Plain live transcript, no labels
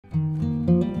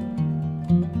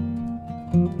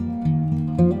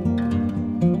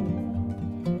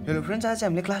Friends आज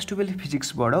हामीले class 12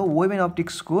 फिजिक्सबाट wave and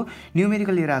अप्टिक्सको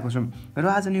numerical लिएर आएको छौँ र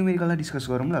आज न्युमेरिकललाई डिस्कस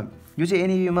गरौँ ल। यो चाहिँ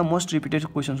एनइयूमा मोस्ट रिपिटेड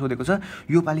क्वेसन सोधेको छ,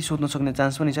 यो पालि सोध्न सक्ने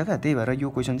चान्स पनि छ क्या, त्यही भएर यो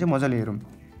क्वेसन चाहिँ मजाले हेरौँ।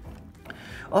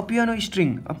 पियानो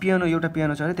स्ट्रिङ, पियानो एउटा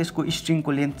पियानो छ अरे, त्यसको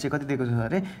स्ट्रिङको लेन्थ चाहिँ कति दिएको छ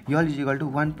अरे, L is equal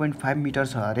to 1.5 metre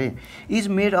छ अरे। Is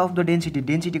made of the density,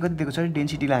 density कति दिएको छ अरे,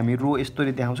 डेन्सिटीलाई हामी रो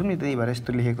यस्तोले देखाउँछौँ नि, त्यही भएर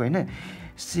यस्तो लेखेको होइन,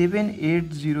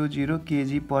 7800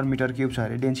 केजी पर मिटर क्युब छ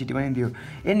अरे, डेन्सिटी पनि दियो।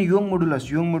 And Yong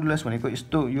modulus, Yong modulus भनेको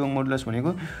यस्तो, योङ मोडुलस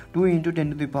भनेको 2 ×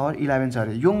 10⁻11 छ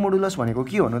अरे। योङ मोडुलस भनेको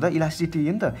के भन्नु त, इलास्टिसिटी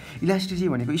हो नि त, इलास्टिसिटी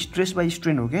भनेको स्ट्रेस बाई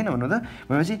स्ट्रेन हो कि होइन भन्नु त।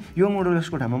 भनेपछि योङ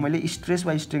मोडुलसको ठाउँमा मैले स्ट्रेस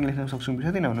बाई स्ट्रेन लेख्न सक्छु कि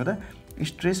सक्दिनँ भन्नु त,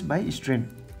 स्ट्रेस बाई स्ट्रेन,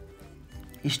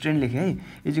 स्ट्रेन लेखेँ है,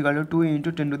 इज इक्वल टु 2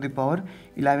 ×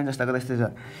 10⁻11 जस्ताको त्यस्तै छ।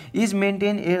 Is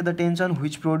maintain at the tension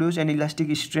which produce an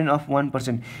elastic strain of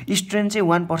 1%, strain चाहिँ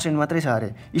 1% मात्रै छ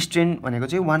अरे, स्ट्रेन भनेको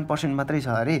चाहिँ 1% मात्रै छ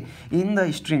अरे। In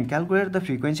the string calculate the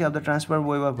frequency of the transfer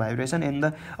wave of vibration and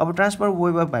the, अब ट्रान्सफर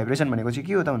वेभ अफ भाइब्रेसन भनेको चाहिँ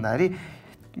के हो त भन्दाखेरि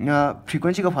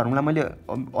फ्रिक्वेन्सीको फर्मुला मैले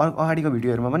अगाडिको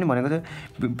भिडियोहरूमा पनि भनेको थिएँ,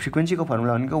 फ्रिक्वेन्सीको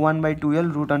फर्मुला भनेको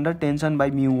 1/2L root under tension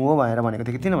by mu हो भनेर भनेको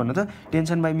थिएँ। किन भन्नु त,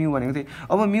 टेन्सन बाई म्यू भनेको थिएँ।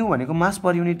 अब म्यू भनेको मास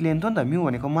पर युनिट लेन्थ हो नि त, म्यू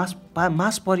भनेको मास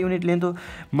पर युनिट लेन्थ हो,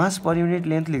 मास पर युनिट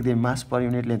लेन्थ लेख्दै, मास पर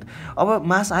युनिट लेन्थ। अब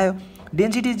मास आयो,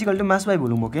 density is equal to mass by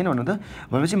volume हो कि होइन भन्नु त,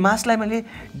 भनेपछि मासलाई मैले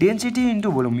डेन्सिटी इन्टु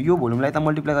भोल्युम, यो भोल्युमलाई त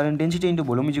मल्टिप्लाई गरेर density into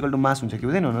volume is equal to मास हुन्छ कि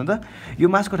हुँदैन भन्नु त। यो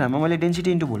मासको ठाउँमा मैले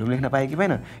डेन्सिटी इन्टु भोल्युम लेख्न पाएँ कि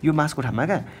पाएन, यो मासको ठाउँमा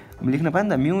क्या लेख्न पाएँ नि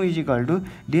त, mu is equal to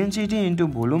density into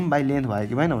volume by length भयो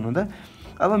कि भएन भन्नु त।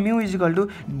 अब mu is equal to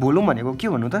volume भनेको के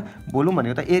भन्नु त, भोल्युम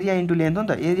भनेको त एरिया इन्टु लेन्थ हो नि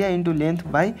त, एरिया इन्टु लेन्थ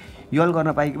बाई यल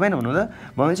गर्न पाएँ कि भएन भन्नु त।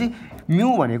 भनेपछि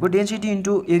म्यू भनेको डेन्सिटी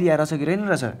इन्टु एरिया रहेछ कि रहेन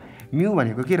रहेछ, म्यू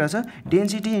भनेको के रहेछ,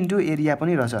 डेन्सिटी इन्टु एरिया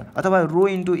पनि रहेछ, अथवा रो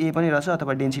इन्टु ए पनि रहेछ,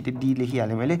 अथवा डेन्सिटी डी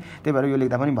लेखिहालेँ मैले, त्यही भएर यो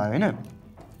लेख्दा पनि भयो होइन।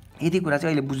 यति कुरा चाहिँ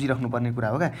अहिले बुझिराख्नुपर्ने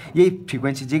कुरा हो क्या, यही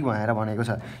फ्रिक्वेन्सी जिग भनेर भनेको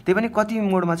छ। त्यही पनि कति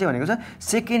मोडमा चाहिँ भनेको छ,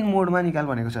 सेकेन्ड मोडमा निकाल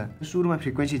भनेको छ। सुरुमा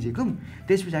फ्रिक्वेन्सी जिगौँ,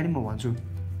 त्यस पछाडि म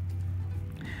भन्छु।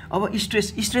 अब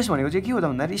स्ट्रेस, स्ट्रेस भनेको चाहिँ के हो त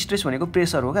भन्दाखेरि, स्ट्रेस भनेको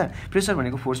प्रेसर हो क्या, प्रेसर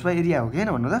भनेको फोर्स बाई एरिया हो कि होइन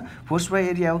भन्नु त, फोर्स बाई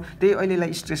एरिया हो। त्यही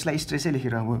अहिलेलाई स्ट्रेसलाई स्ट्रेसै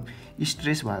लेखेर अब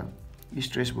स्ट्रेस भयो,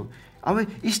 स्ट्रेस भयो। अब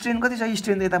स्ट्रेन कति छ,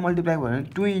 स्ट्रेन त यता मल्टिप्लाई भयो भने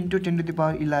 2 ×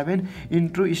 10⁻11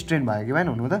 इन्टु स्ट्रेन भयो कि भएन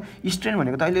भन्नु त। स्ट्रेन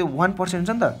भनेको त अहिले 1%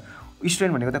 छ नि त,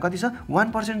 स्ट्रेन भनेको त कति छ,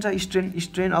 1% छ,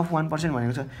 स्ट्रेन अफ 1%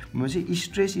 भनेको छ। भनेपछि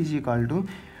stress is equal to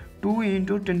 2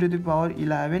 ×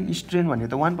 10⁻11, strain भनेको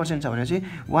त 1% छ भनेपछि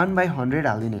 1/100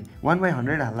 हालिदिने,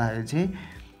 1/100 हाल्दाखेरि चाहिँ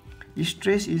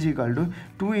स्ट्रेस इज इक्वल टु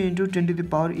 2 ×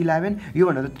 10⁻11, यो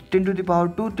भनेको 10⁻2,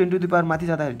 10⁻ माथि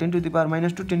जाँदाखेरि 10⁻-2,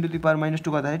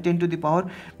 10⁻-2 गर्दाखेरि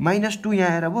 10⁻−2 यहाँ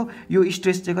आएर अब यो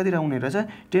स्ट्रेस चाहिँ कति हुने रहेछ,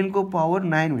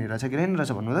 10⁻9 हुने रहेछ कि रहेन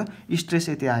रहेछ भन्नु त। स्ट्रेस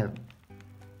यति आयो,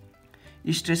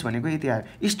 स्ट्रेस भनेको यति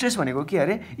आयो। स्ट्रेस भनेको के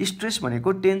अरे, स्ट्रेस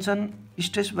भनेको tension,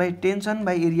 stress by tension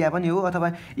by area पनि हो, अथवा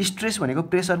स्ट्रेस भनेको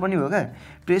प्रेसर पनि हो क्या।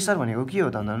 प्रेसर भनेको के हो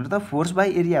त भन्दा त, फोर्स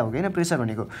बाई एरिया हो कि होइन, प्रेसर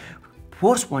भनेको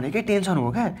फोर्स भनेकै टेन्सन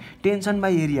हो क्या, टेन्सन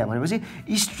बाई एरिया भनेपछि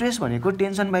स्ट्रेस भनेको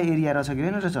टेन्सन बाई एरिया रहेछ कि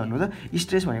रहेन रहेछ भन्नु त।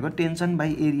 स्ट्रेस भनेको टेन्सन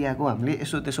बाई एरियाको हामीले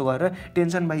यसो त्यसो गरेर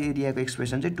टेन्सन बाई एरियाको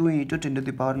एक्सप्रेसन चाहिँ 2 ×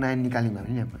 10⁻9 निकाल्यौँ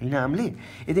होइन हामीले,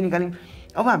 यति निकाल्यौँ।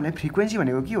 अब हामीलाई फ्रिक्वेन्सी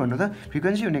भनेको के भन्नु त,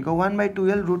 फ्रिक्वेन्सी भनेको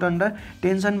 1/2L root under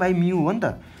tension by mu हो नि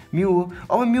त, म्यू हो।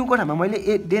 अब म्यूको ठाउँमा मैले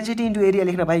डेन्सिटी इन्टु एरिया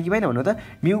लेख्न पाएँ कि भएन भन्नु त,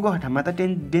 म्यूको ठाउँमा त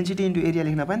डेन्सिटी इन्टु एरिया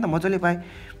लेख्न पाएँ नि त, मजाले पाएँ।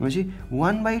 भनेपछि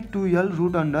 1/2L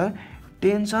root under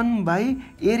tension by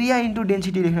area into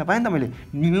density लेख्न पाएँ नि त मैले,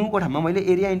 म्यूको ठाउँमा मैले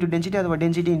एरिया इन्टु डेन्सिटी अथवा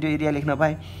डेन्सिटी इन्टु एरिया लेख्न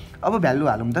पाएँ। अब भ्यालु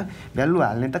हालौँ त, भ्यालु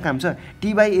हाल्ने त काम छ।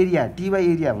 T by area, T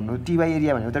by area भन्नु, टी बाई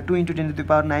एरिया भनेको त 2 ×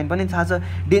 10⁻9 पनि थाहा छ,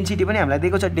 डेन्सिटी पनि हामीलाई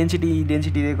दिएको छ,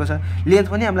 डेन्सिटी दिएको छ, लेन्थ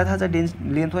पनि हामीलाई थाहा छ,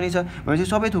 लेन्थ पनि छ। भनेपछि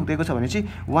सबै थोक दिएको छ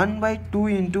भनेपछि 1/2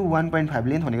 × 1.5,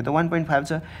 लेन्थ भनेको त 1.5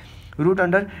 छ, root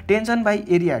under tension by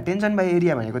area, tension by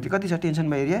area भनेको चाहिँ कति छ, टेन्सन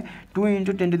बाई एरिया 2 ×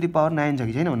 10⁻9 छ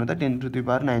कि छैन भन्नु त,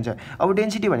 10⁻9 छ। अब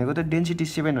डेन्सिटी भनेको त डेन्सिटी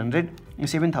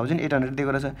 7,800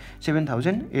 दिएको रहेछ,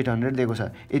 7,800 दिएको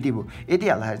छ, यति भयो। यति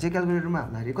हाल्दाखेरि चाहिँ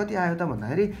क्यालकुलेटरमा हाल्दाखेरि कति आयो त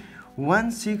भन्दाखेरि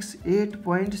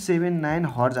 168.79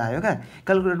 हर्ज आयो क्या,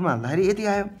 क्यालकुलेटरमा हाल्दाखेरि यति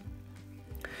आयो।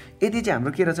 यति चाहिँ हाम्रो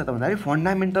के रहेछ त भन्दाखेरि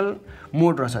फन्डामेन्टल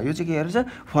मोड रहेछ, यो चाहिँ के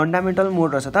रहेछ, फन्डामेन्टल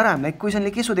मोड रहेछ। तर हामीलाई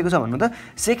क्वेसनले के सोधेको छ भन्नु त,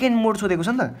 सेकेन्ड मोड सोधेको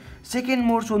छ नि त। सेकेन्ड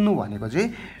मोड सोध्नु भनेको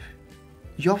चाहिँ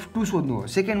F2 सोध्नु हो।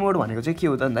 सेकेन्ड मोड भनेको चाहिँ के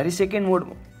हो त भन्दाखेरि, सेकेन्ड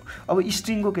मोड अब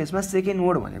स्ट्रिङको केसमा सेकेन्ड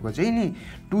मोड भनेको चाहिँ नि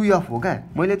 2F हो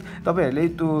क्या। मैले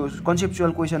तपाईँहरूले त्यो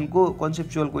कन्सेप्चुअल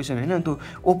क्वेसन होइन, त्यो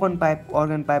ओपन पाइप,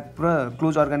 अर्गन पाइप र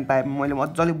क्लोज अर्गन पाइप मैले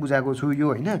मजाले बुझाएको छु यो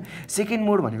होइन। सेकेन्ड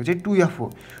मोड भनेको चाहिँ 2F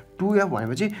हो। 2f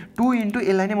भनेपछि 2 इन्टु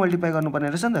यसलाई नै मल्टिप्लाई गर्नुपर्ने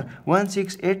रहेछ नि त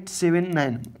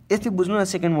 16879 यति बुझ्नु न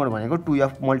सेकेन्ड मोड भनेको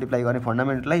 2f मल्टिप्लाई गर्ने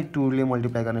फन्डामेन्टललाई 2 ले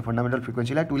मल्टिप्लाई गर्ने फन्डामेन्टल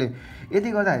फ्रिक्वेन्सीलाई 2 ले यति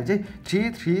गर्दाखेरि चाहिँ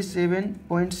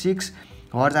 337.6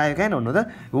 हर्ज आयो क्या भन्नु त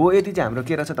हो यति चाहिँ हाम्रो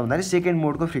के रहेछ त भन्दाखेरि सेकेन्ड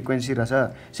मोडको फ्रिक्वेन्सी रहेछ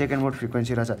सेकेन्ड मोड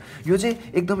फ्रिक्वेन्सी रहेछ यो चाहिँ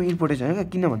एकदमै इम्पोर्टेन्ट छ क्या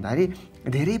किन भन्दाखेरि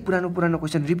धेरै पुरानो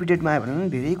क्वेसन रिपिटेडमा आयो भने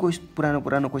धेरै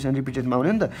पुरानो क्वेसन रिपिटेडमा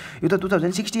आउने नि त यो त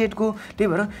 2068 को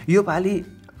त्यही भएर यो पालि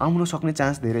आउन सक्ने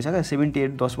चान्स धेरै छ क्या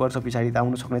 78 10 वर्ष पछाडि त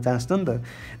आउन सक्ने चान्स छ नि त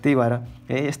त्यही भएर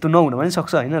यस्तो नहुन पनि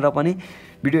सक्छ होइन र पनि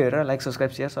भिडियो हेरेर लाइक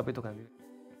सब्सक्राइब सेयर सबै थोक